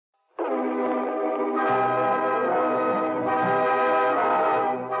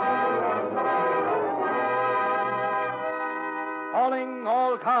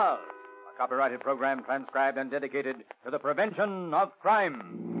copyrighted program transcribed and dedicated to the prevention of crime.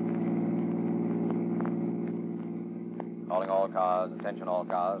 Calling all cars, attention all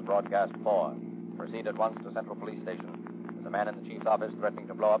cars, broadcast 4. Proceed at once to Central Police Station. There's a man in the chief's office threatening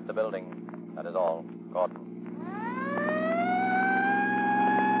to blow up the building. That is all. Gordon.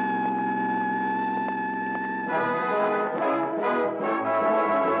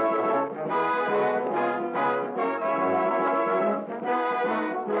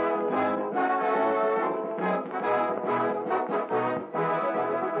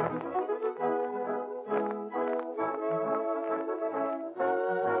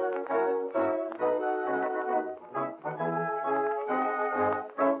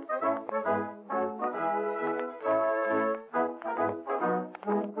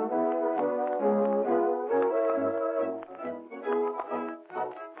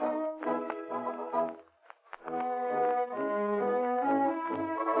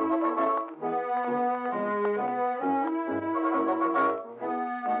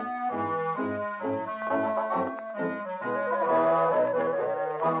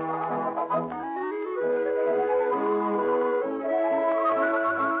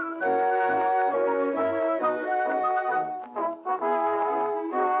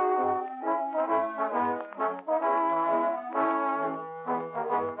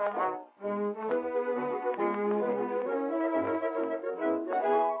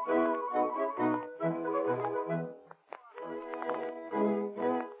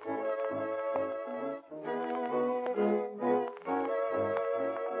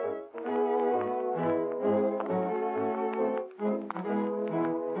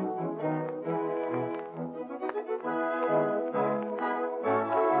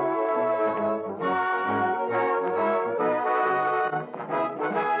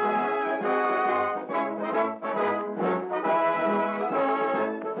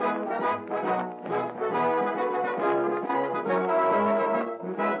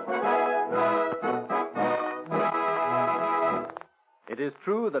 It is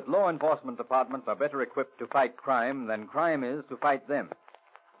true that law enforcement departments are better equipped to fight crime than crime is to fight them.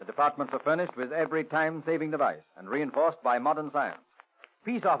 The departments are furnished with every time-saving device and reinforced by modern science.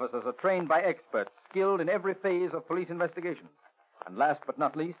 Peace officers are trained by experts skilled in every phase of police investigation. And last but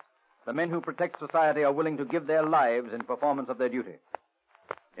not least, the men who protect society are willing to give their lives in performance of their duty.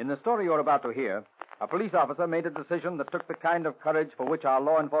 In the story you're about to hear, a police officer made a decision that took the kind of courage for which our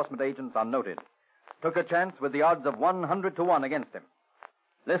law enforcement agents are noted. Took a chance with the odds of 100 to 1 against him.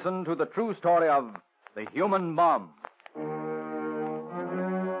 Listen to the true story of the human bomb.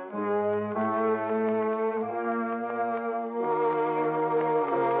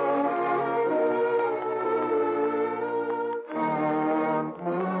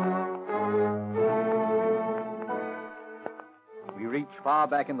 We reach far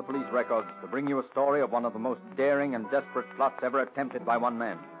back in the police records to bring you a story of one of the most daring and desperate plots ever attempted by one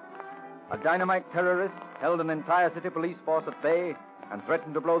man. A dynamite terrorist held an entire city police force at bay and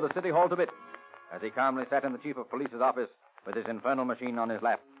threatened to blow the city hall to bits as he calmly sat in the chief of police's office with his infernal machine on his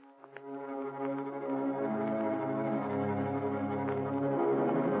lap.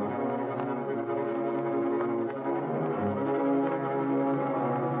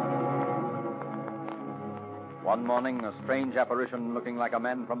 One morning, a strange apparition looking like a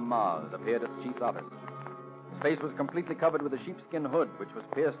man from Mars appeared at the chief's office. His face was completely covered with a sheepskin hood, which was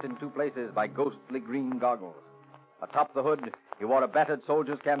pierced in 2 places by ghostly green goggles. Atop the hood, he wore a battered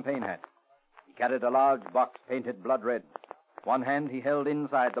soldier's campaign hat. He carried a large box painted blood red. One hand he held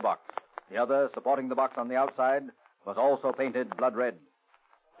inside the box. The other, supporting the box on the outside, was also painted blood red.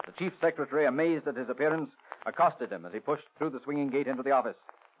 The chief secretary, amazed at his appearance, accosted him as he pushed through the swinging gate into the office.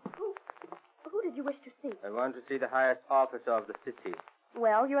 Who did you wish to see? I want to see the highest officer of the city.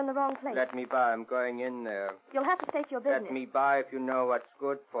 Well, you're in the wrong place. Let me by. I'm going in there. You'll have to state your business. Let me by if you know what's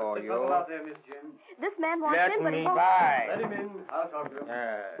good for you. Trouble out there, Miss Jim. This man wants Let in, but he me won't. by. Let him in. I'll talk to him.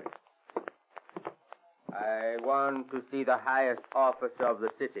 I want to see the highest officer of the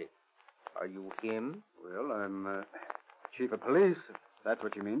city. Are you him? Well, I'm chief of police, if that's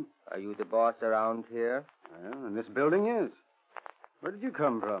what you mean. Are you the boss around here? Well, and this building is. Where did you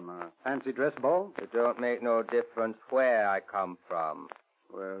come from? A fancy dress ball? It don't make no difference where I come from.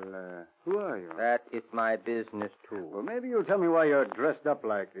 Well, who are you? That is my business, too. Well, maybe you'll tell me why you're dressed up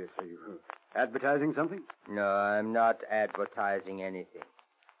like this. Are you advertising something? No, I'm not advertising anything.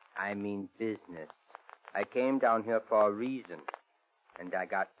 I mean business. I came down here for a reason. And I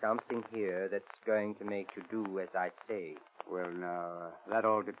got something here that's going to make you do as I say. Well, now, that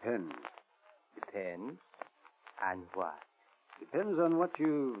all depends. Depends? On what? Depends on what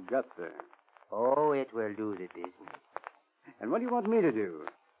you've got there. Oh, it will do the business. And what do you want me to do?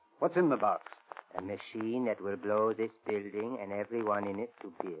 What's in the box? A machine that will blow this building and everyone in it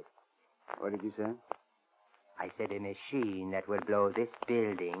to bits. What did you say? I said a machine that will blow this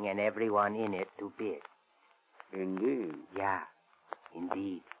building and everyone in it to bits. Indeed. Yeah,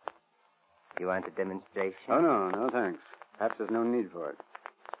 indeed. You want a demonstration? Oh, no, thanks. Perhaps there's no need for it.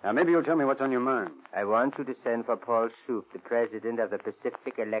 Now, maybe you'll tell me what's on your mind. I want you to send for Paul Shoup, the president of the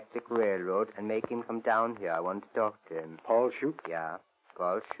Pacific Electric Railroad, and make him come down here. I want to talk to him. Paul Shoup? Yeah,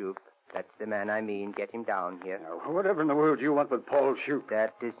 Paul Shoup. That's the man I mean. Get him down here. Now, whatever in the world do you want with Paul Shoup?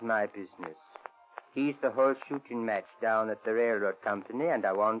 That is my business. He's the whole shooting match down at the railroad company, and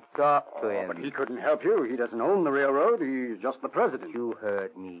I want to talk to him. But he couldn't help you. He doesn't own the railroad. He's just the president. You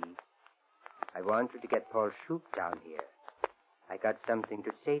heard me. I want you to get Paul Shoup down here. I got something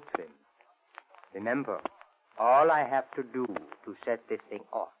to say to him. Remember, all I have to do to set this thing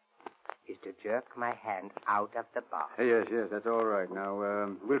off is to jerk my hand out of the box. Yes, that's all right.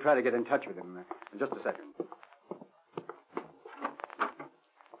 Now, we'll try to get in touch with him in just a second.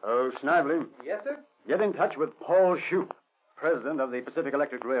 Oh, Snively. Yes, sir? Get in touch with Paul Shoup, president of the Pacific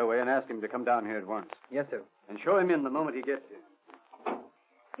Electric Railway, and ask him to come down here at once. Yes, sir. And show him in the moment he gets here.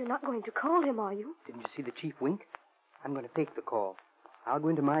 You're not going to call him, are you? Didn't you see the chief wink? I'm going to take the call. I'll go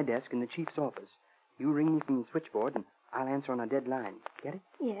into my desk in the chief's office. You ring me from the switchboard, and I'll answer on a dead line. Get it?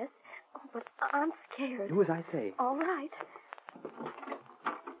 Yes. Oh, but I'm scared. Do as I say. All right.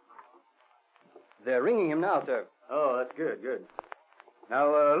 They're ringing him now, sir. Oh, that's good.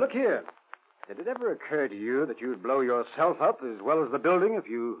 Now, look here. Did it ever occur to you that you'd blow yourself up as well as the building if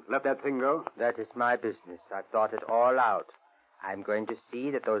you let that thing go? That is my business. I've thought it all out. I'm going to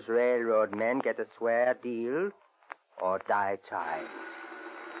see that those railroad men get a square deal or die trying.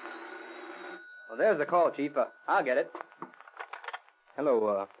 Well, there's the call, Chief. I'll get it.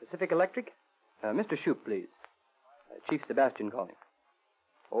 Hello, Pacific Electric? Mr. Shoup, please. Chief Sebastian calling.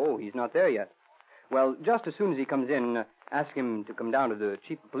 Oh, he's not there yet. Well, just as soon as he comes in, ask him to come down to the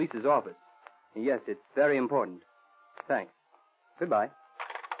chief of police's office. Yes, it's very important. Thanks. Goodbye.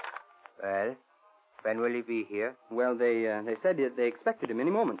 Well, when will he be here? Well, they said they expected him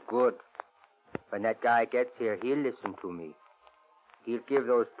any moment. Good. When that guy gets here, he'll listen to me. He'll give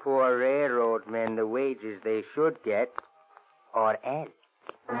those poor railroad men the wages they should get, or else.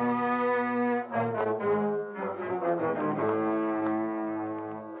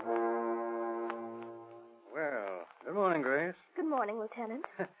 Well, good morning, Grace. Good morning, Lieutenant.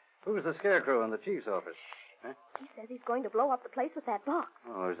 Who's the scarecrow in the chief's office? Huh? He says he's going to blow up the place with that box.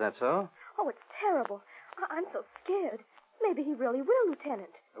 Oh, is that so? Oh, it's terrible. I'm so scared. Maybe he really will, Lieutenant.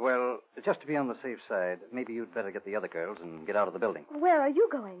 Well, just to be on the safe side, maybe you'd better get the other girls and get out of the building. Where are you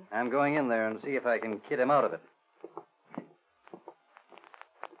going? I'm going in there and see if I can kid him out of it.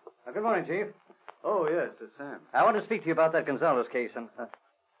 Good morning, Chief. Oh, yes, it's Sam. I want to speak to you about that Gonzalez case and...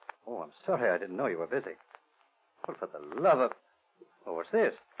 Oh, I'm sorry. I didn't know you were busy. Well, for the love of... Oh, what's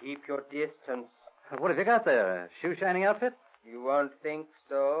this? Keep your distance. What have you got there? A shoe-shining outfit? You won't think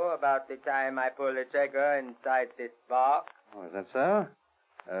so about the time I pull the trigger inside this box. Oh, is that so?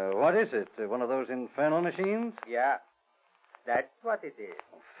 What is it? One of those infernal machines? Yeah, that's what it is.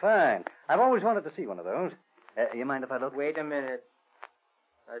 Oh, fine. I've always wanted to see one of those. You mind if I look? Wait a minute.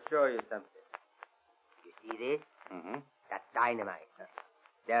 I'll show you something. You see this? Mm-hmm. That's dynamite.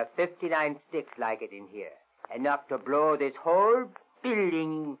 There are 59 sticks like it in here. Enough to blow this whole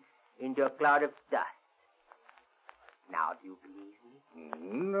building into a cloud of dust. Now, do you believe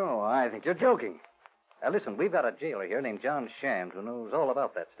me? No, I think you're joking. Listen, we've got a jailer here named John Shand who knows all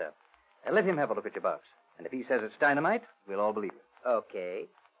about that stuff. Let him have a look at your box. And if he says it's dynamite, we'll all believe it. Okay.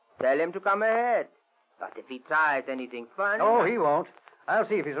 Tell him to come ahead. But if he tries anything funny... Oh, he won't. I'll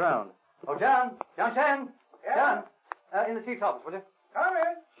see if he's around. Oh, John Shand. Yeah? John, in the chief's office, will you? Come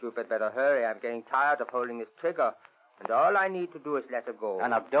in. Shoup had better hurry. I'm getting tired of holding this trigger. And all I need to do is let her go.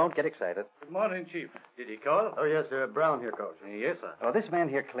 Now, don't get excited. Good morning, Chief. Did he call? Oh, yes, sir. Brown here, Coach. Yes, sir. Oh, this man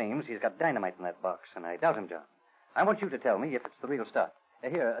here claims he's got dynamite in that box, and I doubt him, John. I want you to tell me if it's the real stuff.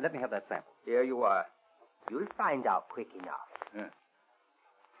 Here, let me have that sample. Here you are. You'll find out quick enough. Yeah.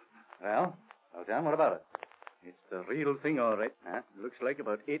 Well, John, what about it? It's the real thing, all right. Huh? Looks like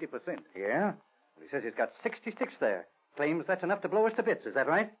about 80%. Yeah? He says he's got 60 sticks there. Claims that's enough to blow us to bits. Is that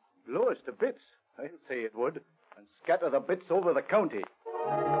right? Blow us to bits. I'll say it would. And scatter the bits over the county.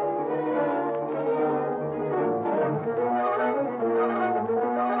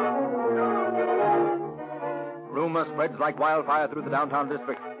 Rumor spreads like wildfire through the downtown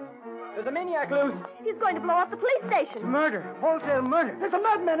district. There's a maniac loose. He's going to blow up the police station. Murder. Wholesale murder. There's a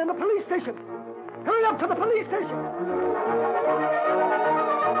madman in the police station. Hurry up to the police station.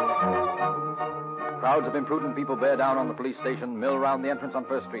 Crowds of imprudent people bear down on the police station, mill round the entrance on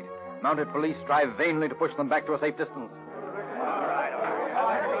First Street. Mounted police strive vainly to push them back to a safe distance.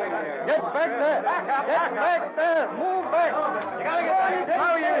 Get back there! Get back there! Move back! You gotta get back.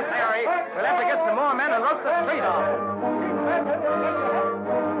 How you, Harry? We'll have to get some more men and rope the street off.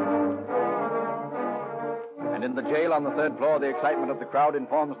 And in the jail on the third floor, the excitement of the crowd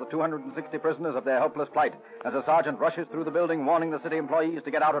informs the 260 prisoners of their helpless plight as a sergeant rushes through the building, warning the city employees to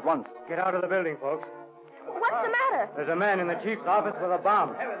get out at once. Get out of the building, folks. What's the matter? There's a man in the chief's office with a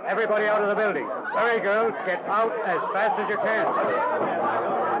bomb. Everybody out of the building. Hurry, girls. Get out as fast as you can.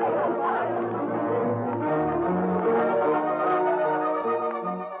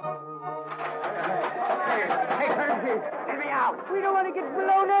 Get me out! We don't want to get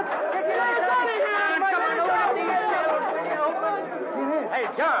blown up! Get your out of here! Hey,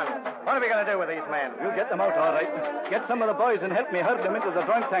 John, what are we going to do with these men? We'll get them out, all right. Get some of the boys and help me herd them into the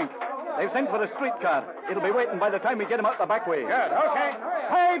drunk tank. They've sent for a streetcar. It'll be waiting by the time we get them out the back way. Good, okay.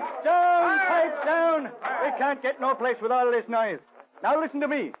 Pipes down! Pipes down! We can't get no place with all this noise. Now listen to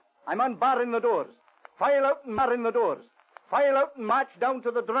me. I'm unbarring the doors. File out and bar in the doors. File out and march down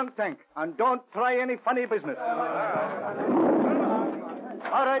to the drunk tank. And don't try any funny business.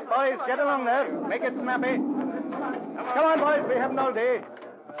 All right, boys, get along there. Make it snappy. Come on, boys, we haven't all day.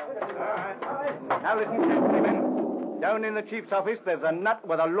 Now listen carefully, men. Down in the chief's office, there's a nut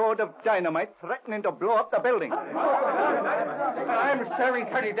with a load of dynamite threatening to blow up the building. I'm serving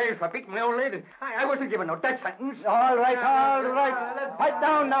 30 days for beating the old lady. I wasn't given no death sentence. All right. Pipe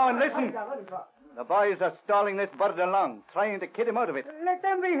down now and listen. The boys are stalling this bird along, trying to kid him out of it. Let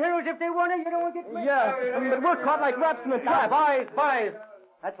them be heroes if they want to. You don't get me. Yeah, but we're caught like rats in a trap. Boys.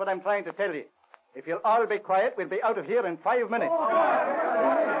 That's what I'm trying to tell you. If you'll all be quiet, we'll be out of here in 5 minutes.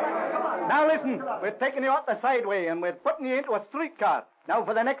 Now listen, we're taking you out the sideway and we're putting you into a streetcar. Now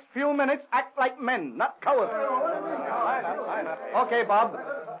for the next few minutes, act like men, not cowards. Okay, Bob,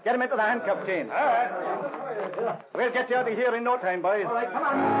 get him into the handcuff chain. All right. We'll get you out of here in no time, boys. All right, come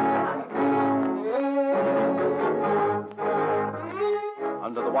on.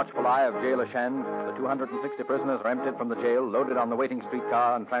 Under the watchful eye of Jailer Shand, the 260 prisoners are emptied from the jail, loaded on the waiting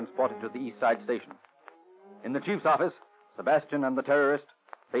streetcar, and transported to the East Side Station. In the chief's office, Sebastian and the terrorist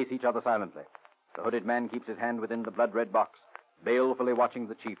face each other silently. The hooded man keeps his hand within the blood-red box, balefully watching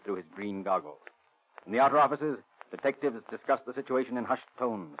the chief through his green goggles. In the outer offices, detectives discuss the situation in hushed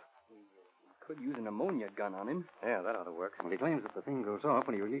tones. Could use an ammonia gun on him. Yeah, that ought to work. Well, he claims that the thing goes off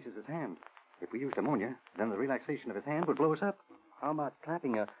when he releases his hand. If we used ammonia, then the relaxation of his hand would blow us up. How about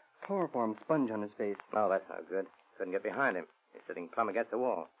clapping a chloroform sponge on his face? Oh, that's not good. Couldn't get behind him. He's sitting plumb against the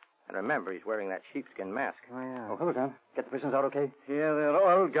wall. And remember, he's wearing that sheepskin mask. Oh, yeah. Oh, hello, John. Get the prisoners out okay? Yeah, they're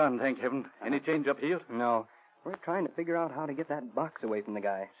all gone, thank heaven. Any change up here? No. We're trying to figure out how to get that box away from the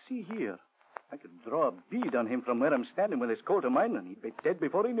guy. See here. I could draw a bead on him from where I'm standing with his coat of mine, and he'd be dead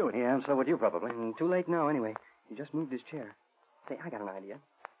before he knew it. Yeah, and so would you probably. Too late now, anyway. He just moved his chair. Say, I got an idea.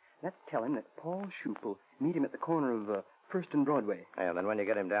 Let's tell him that Paul Shoup will meet him at the corner of First and Broadway. Yeah, then when you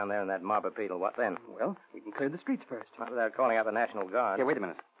get him down there in that mob of people, what then? Well, we can clear the streets first. Not without calling out the National Guard. Here, wait a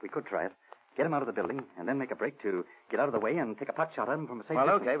minute. We could try it. Get him out of the building, and then make a break to get out of the way and take a pot shot at him from a safe Well,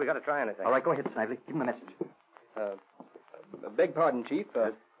 distance. okay, we got to try anything. All right, go ahead, Snively. Give him the message. Beg pardon, Chief,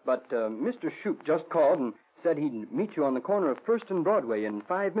 but Mr. Shoup just called and said he'd meet you on the corner of First and Broadway in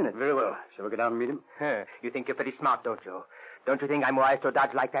 5 minutes. Very well. Shall we go down and meet him? You think you're pretty smart, don't you? Don't you think I'm wise to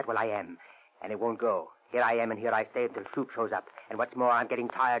dodge like that? Well, I am. And it won't go. Here I am, and here I stay until Shoup shows up. And what's more, I'm getting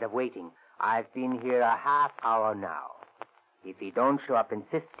tired of waiting. I've been here a half hour now. If he don't show up in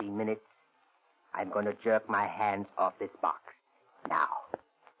 15 minutes, I'm going to jerk my hands off this box. Now,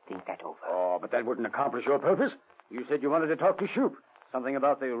 think that over. Oh, but that wouldn't accomplish your purpose. You said you wanted to talk to Shoup. Something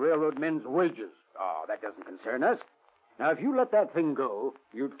about the railroad men's wages. Oh, that doesn't concern us. Now, if you let that thing go,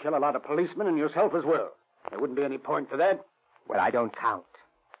 you'd kill a lot of policemen and yourself as well. There wouldn't be any point to that. Well, I don't count.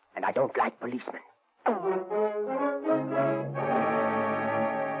 And I don't like policemen.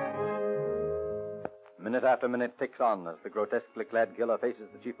 Minute after minute ticks on as the grotesquely clad killer faces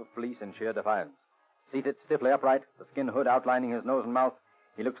the chief of police in sheer defiance. Seated stiffly upright, the skin hood outlining his nose and mouth,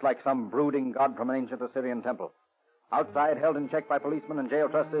 he looks like some brooding god from an ancient Assyrian temple. Outside, held in check by policemen and jail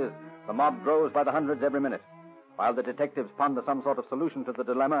trustees, the mob grows by the hundreds every minute. While the detectives ponder some sort of solution to the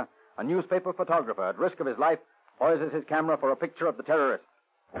dilemma, a newspaper photographer, at risk of his life, poises his camera for a picture of the terrorist.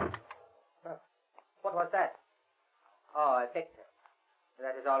 What was that? Oh, a picture.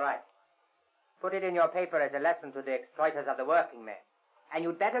 That is all right. Put it in your paper as a lesson to the exploiters of the working men. And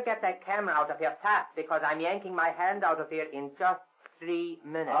you'd better get that camera out of here fast, because I'm yanking my hand out of here in just 3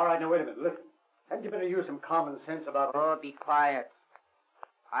 minutes. All right, now, wait a minute. Listen. Hadn't you better use some common sense about... Oh, be quiet.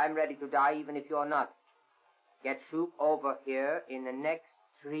 I'm ready to die even if you're not. Get Shoop over here in the next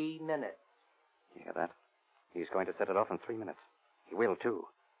 3 minutes. You hear that? He's going to set it off in 3 minutes. He will, too.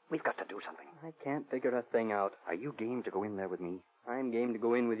 We've got to do something. I can't figure a thing out. Are you game to go in there with me? I'm game to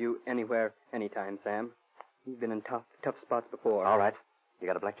go in with you anywhere, anytime, Sam. You've been in tough spots before. All right. You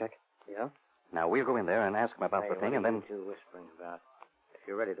got a blackjack? Yeah? Now, we'll go in there and ask him about the thing, and then... What are you two whispering about? If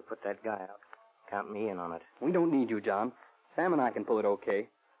you're ready to put that guy out, count me in on it. We don't need you, John. Sam and I can pull it okay.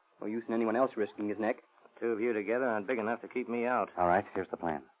 No use in anyone else risking his neck. The two of you together aren't big enough to keep me out. All right, here's the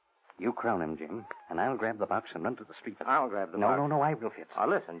plan. You crown him, Jim, and I'll grab the box and run to the street. I'll grab the box. No, I will, Fitz. Oh,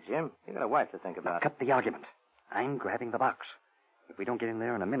 listen, Jim. You got a wife to think Now, about. cut the argument. I'm grabbing the box. If we don't get in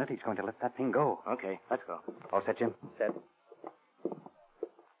there in a minute, he's going to let that thing go. Okay, let's go. All set, Jim? Set.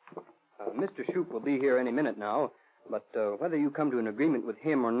 Mr. Shoop will be here any minute now, but whether you come to an agreement with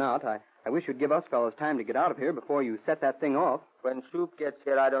him or not, I wish you'd give us fellows time to get out of here before you set that thing off. When Shoop gets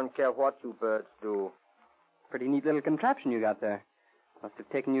here, I don't care what you birds do. Pretty neat little contraption you got there. Must have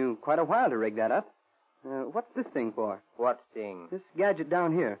taken you quite a while to rig that up. What's this thing for? What thing? This gadget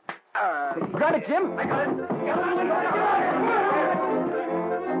down here. Grab it, Jim! I got it!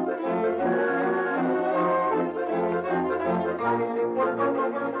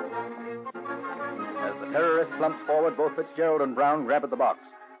 As the terrorist slumps forward, both Fitzgerald and Brown grab at the box.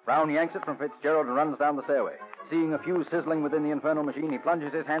 Brown yanks it from Fitzgerald and runs down the stairway. Seeing a fuse sizzling within the infernal machine, he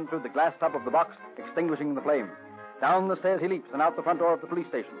plunges his hand through the glass top of the box, extinguishing the flame. Down the stairs he leaps and out the front door of the police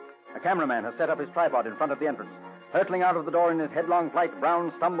station. A cameraman has set up his tripod in front of the entrance. Hurtling out of the door in his headlong flight,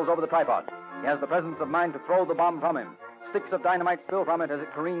 Brown stumbles over the tripod. He has the presence of mind to throw the bomb from him. Sticks of dynamite spill from it as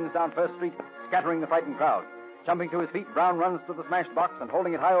it careens down First Street, scattering the frightened crowd. Jumping to his feet, Brown runs to the smashed box and,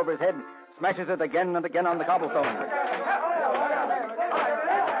 holding it high over his head, smashes it again and again on the cobblestones.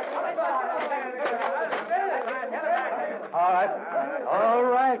 All right.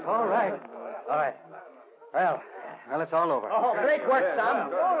 Well, it's all over. Oh, great work, Sam.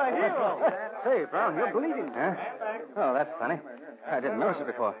 Say, Brown, you're bleeding. Huh? Oh, that's funny. I didn't notice it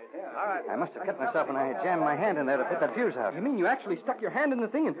before. I must have cut myself when I jammed my hand in there to put that fuse out. You mean you actually stuck your hand in the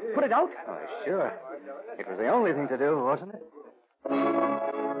thing and put it out? Oh, sure. It was the only thing to do, wasn't it?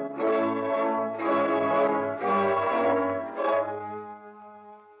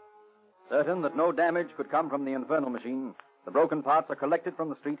 Certain that no damage could come from the infernal machine, the broken parts are collected from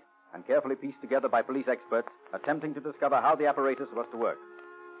the street and carefully pieced together by police experts attempting to discover how the apparatus was to work.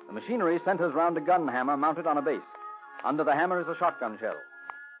 The machinery centers round a gun hammer mounted on a base. Under the hammer is a shotgun shell.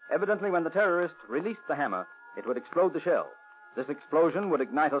 Evidently, when the terrorist released the hammer, it would explode the shell. This explosion would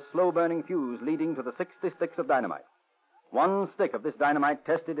ignite a slow-burning fuse leading to the 60 sticks of dynamite. One stick of this dynamite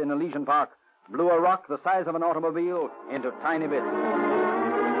tested in Elysian Park blew a rock the size of an automobile into tiny bits.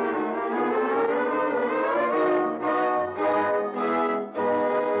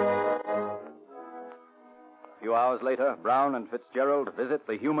 A few hours later, Brown and Fitzgerald visit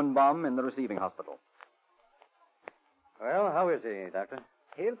the human bomb in the receiving hospital. Well, how is he, Doctor?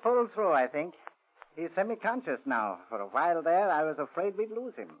 He'll pull through, I think. He's semi-conscious now. For a while there, I was afraid we'd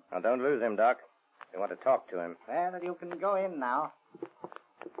lose him. Now, don't lose him, Doc. We want to talk to him. Well, you can go in now.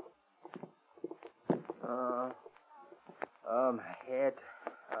 My head.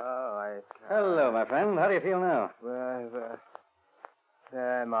 Hello, my friend. How do you feel now? Where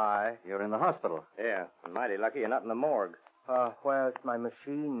am I? You're in the hospital. Yeah, mighty lucky you're not in the morgue. Where's my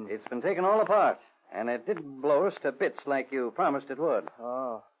machine? It's been taken all apart, and it did blow us to bits like you promised it would.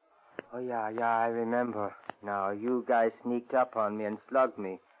 Oh, yeah, I remember. Now, you guys sneaked up on me and slugged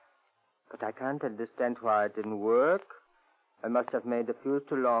me. But I can't understand why it didn't work. I must have made the fuse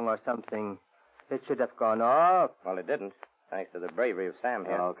too long or something. It should have gone off. Well, it didn't, thanks to the bravery of Sam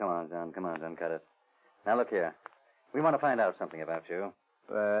here. Oh, come on, John, cut it. Now, look here. We want to find out something about you.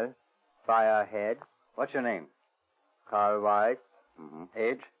 Well, fire ahead. What's your name? Carl Weiss. Mm-hmm.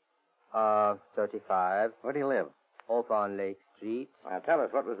 Age? 35. Where do you live? Over on Lake Street. Now, tell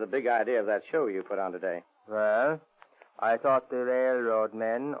us, what was the big idea of that show you put on today? Well, I thought the railroad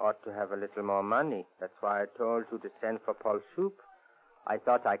men ought to have a little more money. That's why I told you to send for Paul Shoop. I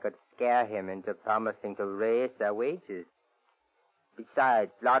thought I could scare him into promising to raise their wages.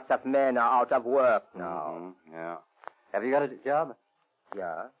 Besides, lots of men are out of work now. Mm-hmm. Yeah. Have you got a job?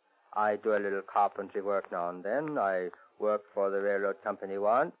 Yeah. I do a little carpentry work now and then. I worked for the railroad company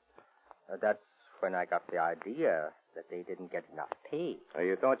once. That's when I got the idea that they didn't get enough pay. So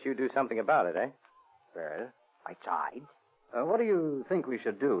you thought you'd do something about it, eh? Well, I tried. What do you think we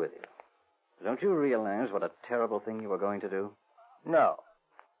should do with you? Don't you realize what a terrible thing you were going to do? No.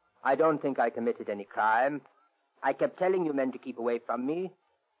 I don't think I committed any crime. I kept telling you men to keep away from me.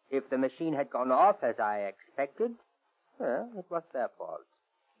 If the machine had gone off as I expected, well, it was their fault.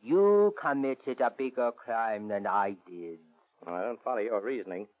 You committed a bigger crime than I did. Well, I don't follow your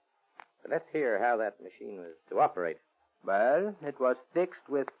reasoning. But let's hear how that machine was to operate. Well, it was fixed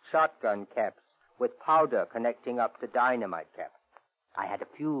with shotgun caps, with powder connecting up to dynamite caps. I had a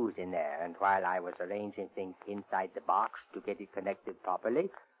fuse in there, and while I was arranging things inside the box to get it connected properly,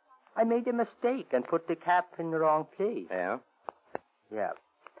 I made a mistake and put the cap in the wrong place. Yeah? Yeah.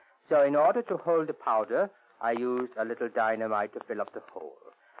 So in order to hold the powder, I used a little dynamite to fill up the hole.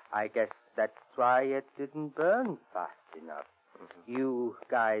 I guess that's why it didn't burn fast enough. Mm-hmm. You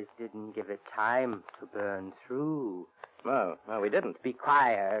guys didn't give it time to burn through. No, we didn't. Be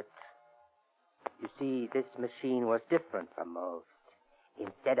quiet. You see, this machine was different from most.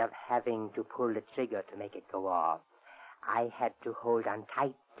 Instead of having to pull the trigger to make it go off, I had to hold on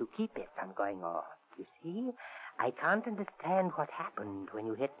tight to keep it from going off. You see, I can't understand what happened when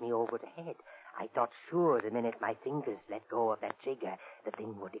you hit me over the head. I thought sure the minute my fingers let go of that trigger, the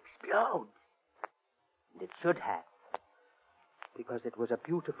thing would explode. And it should have, because it was a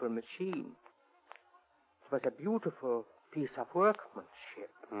beautiful machine. It was a beautiful piece of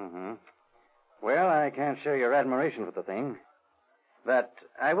workmanship. Mm-hmm. Well, I can't share your admiration for the thing. But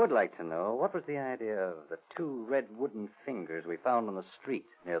I would like to know, what was the idea of the 2 red wooden fingers we found on the street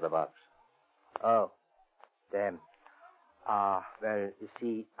near the box? Oh, them. Well, you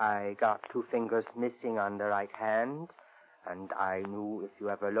see, I got 2 fingers missing on the right hand, and I knew if you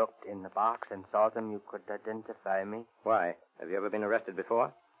ever looked in the box and saw them, you could identify me. Why? Have you ever been arrested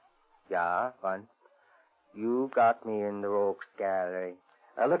before? Yeah, once. You got me in the rogues gallery.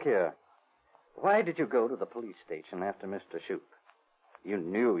 Look here. Why did you go to the police station after Mr. Shoup? You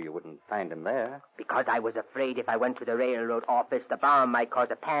knew you wouldn't find him there. Because I was afraid if I went to the railroad office, the bomb might cause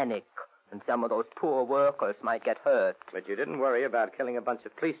a panic, and some of those poor workers might get hurt. But you didn't worry about killing a bunch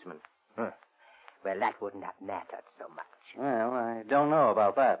of policemen. Well, that wouldn't have mattered so much. Well, I don't know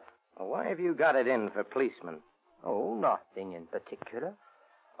about that. Well, why have you got it in for policemen? Oh, nothing in particular.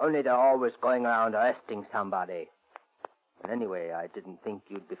 Only they're always going around arresting somebody. And anyway, I didn't think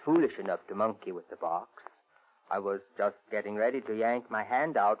you'd be foolish enough to monkey with the box. I was just getting ready to yank my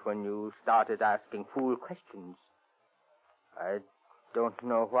hand out when you started asking fool questions. I don't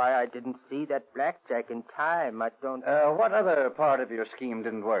know why I didn't see that blackjack in time. I don't... What other part of your scheme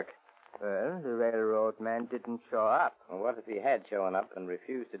didn't work? Well, the railroad man didn't show up. Well, what if he had shown up and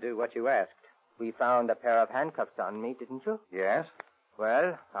refused to do what you asked? We found a pair of handcuffs on me, didn't you? Yes.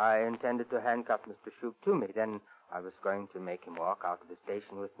 Well, I intended to handcuff Mr. Shoup to me. Then I was going to make him walk out of the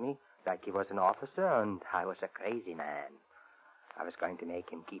station with me like he was an officer, and I was a crazy man. I was going to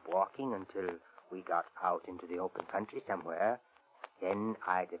make him keep walking until we got out into the open country somewhere. Then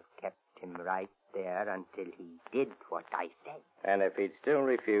I'd have kept him right there until he did what I said. And if he'd still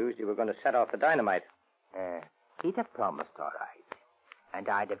refused, you were going to set off the dynamite. He'd have promised all right. And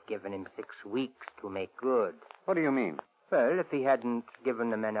I'd have given him 6 weeks to make good. What do you mean? Well, if he hadn't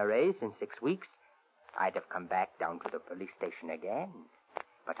given the men a raise in 6 weeks, I'd have come back down to the police station again.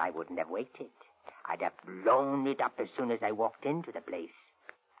 But I wouldn't have waited. I'd have blown it up as soon as I walked into the place.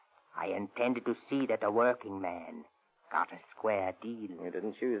 I intended to see that a working man got a square deal. You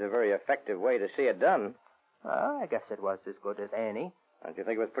didn't choose a very effective way to see it done. Well, I guess it was as good as any. Don't you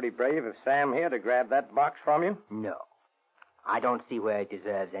think it was pretty brave of Sam here to grab that box from you? No. I don't see where it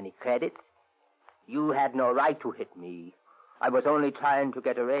deserves any credit. You had no right to hit me. I was only trying to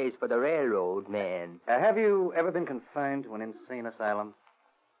get a raise for the railroad man. Have you ever been confined to an insane asylum?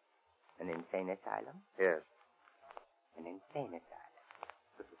 An insane asylum? Yes. An insane asylum.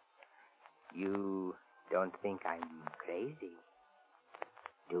 You don't think I'm crazy,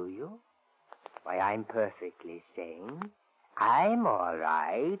 do you? Why, I'm perfectly sane. I'm all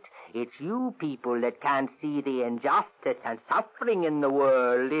right. It's you people that can't see the injustice and suffering in the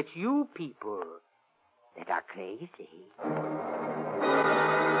world. It's you people that are crazy.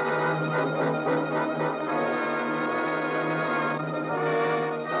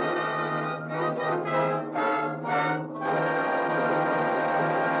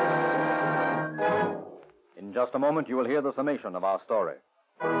 In just a moment, you will hear the summation of our story.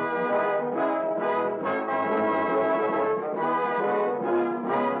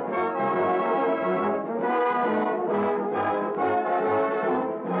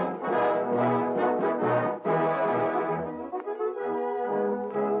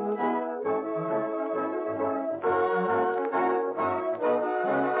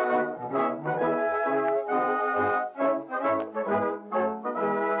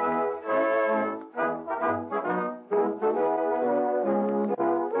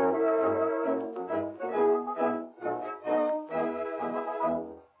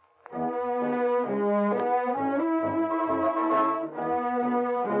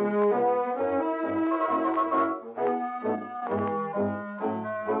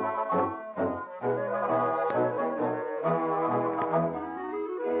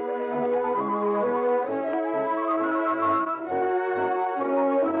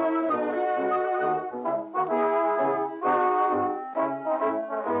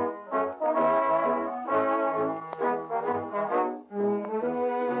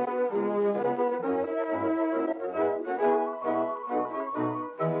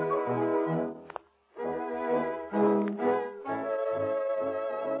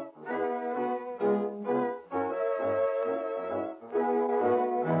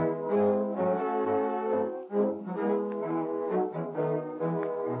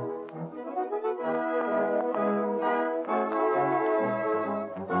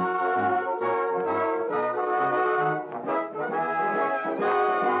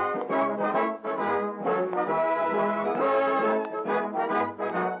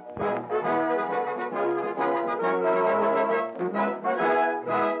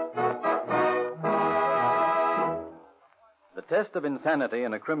 test of insanity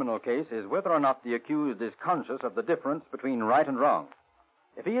in a criminal case is whether or not the accused is conscious of the difference between right and wrong.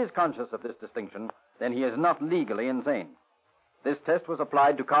 If he is conscious of this distinction, then he is not legally insane. This test was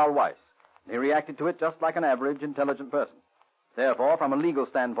applied to Carl Weiss. He reacted to it just like an average, intelligent person. Therefore, from a legal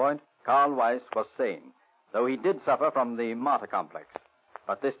standpoint, Carl Weiss was sane, though he did suffer from the martyr complex.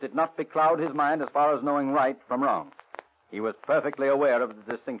 But this did not becloud his mind as far as knowing right from wrong. He was perfectly aware of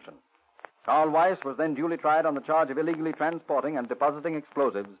the distinction. Carl Weiss was then duly tried on the charge of illegally transporting and depositing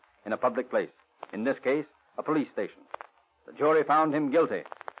explosives in a public place, in this case, a police station. The jury found him guilty,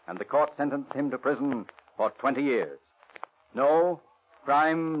 and the court sentenced him to prison for 20 years. No,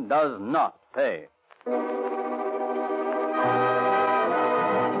 crime does not pay.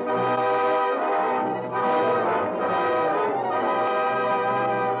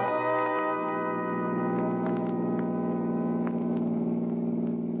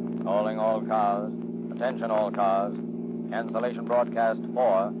 Calling all cars. Attention all cars. Cancellation broadcast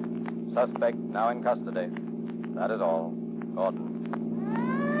 4. Suspect now in custody. That is all. Gordon.